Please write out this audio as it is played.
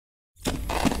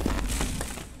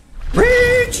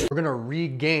Reach! We're gonna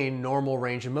regain normal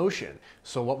range of motion.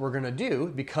 So what we're gonna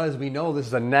do, because we know this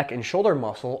is a neck and shoulder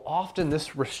muscle, often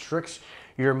this restricts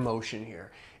your motion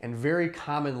here. And very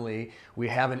commonly, we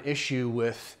have an issue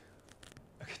with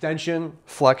extension,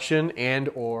 flexion, and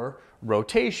or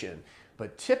rotation.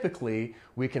 But typically,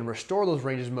 we can restore those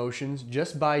ranges of motions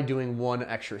just by doing one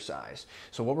exercise.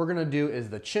 So what we're gonna do is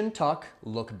the chin tuck,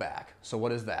 look back. So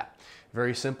what is that?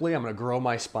 Very simply, I'm gonna grow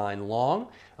my spine long.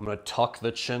 I'm gonna tuck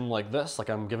the chin like this, like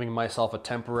I'm giving myself a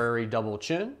temporary double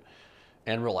chin,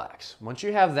 and relax. Once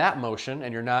you have that motion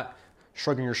and you're not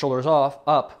shrugging your shoulders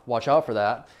up, watch out for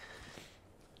that.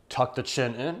 Tuck the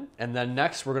chin in, and then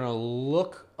next we're gonna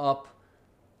look up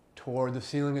toward the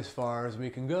ceiling as far as we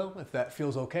can go. If that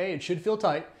feels okay, it should feel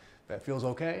tight. If that feels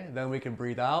okay, then we can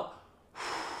breathe out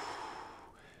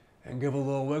and give a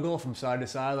little wiggle from side to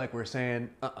side like we're saying,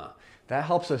 That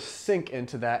helps us sink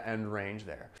into that end range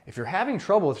there. If you're having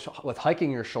trouble with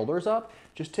hiking your shoulders up,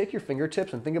 just take your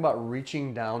fingertips and think about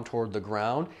reaching down toward the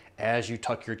ground as you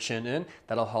tuck your chin in.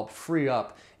 That'll help free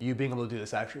up you being able to do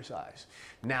this exercise.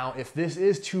 Now, if this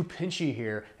is too pinchy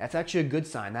here, that's actually a good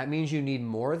sign. That means you need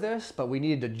more of this, but we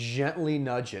need to gently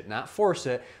nudge it, not force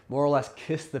it, more or less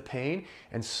kiss the pain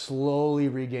and slowly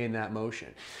regain that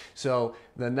motion. So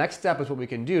the next step is what we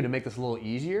can do to make this a little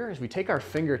easier is we take our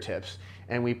fingertips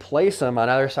and we place them on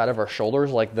either side of our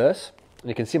shoulders like this. And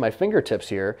you can see my fingertips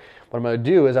here. What I'm gonna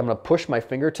do is I'm gonna push my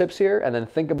fingertips here and then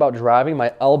think about driving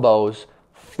my elbows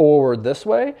forward this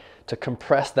way to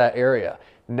compress that area.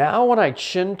 Now when I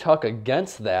chin tuck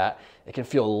against that, it can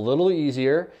feel a little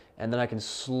easier, and then I can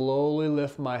slowly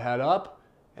lift my head up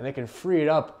and it can free it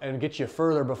up and get you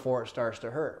further before it starts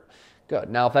to hurt. Good.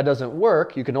 Now if that doesn't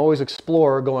work, you can always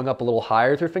explore going up a little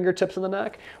higher with your fingertips in the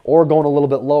neck or going a little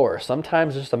bit lower.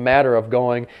 Sometimes it's just a matter of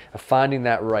finding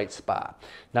that right spot.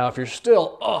 Now if you're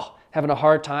still having a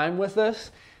hard time with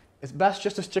this, it's best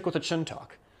just to stick with a chin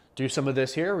tuck. Do some of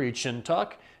this here where you chin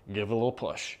tuck, give a little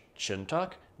push, chin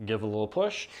tuck, give a little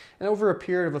push, and over a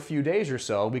period of a few days or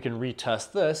so, we can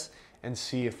retest this and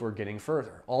see if we're getting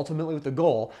further. Ultimately with the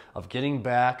goal of getting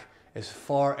back as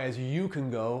far as you can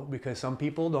go, because some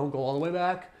people don't go all the way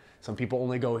back, some people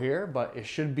only go here, but it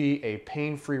should be a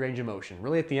pain-free range of motion.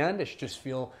 Really at the end, it should just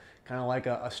feel kind of like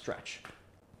a stretch.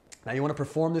 Now you want to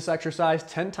perform this exercise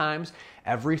 10 times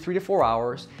every 3 to 4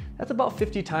 hours. That's about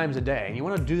 50 times a day. And you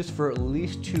want to do this for at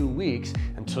least 2 weeks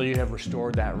until you have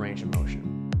restored that range of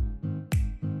motion.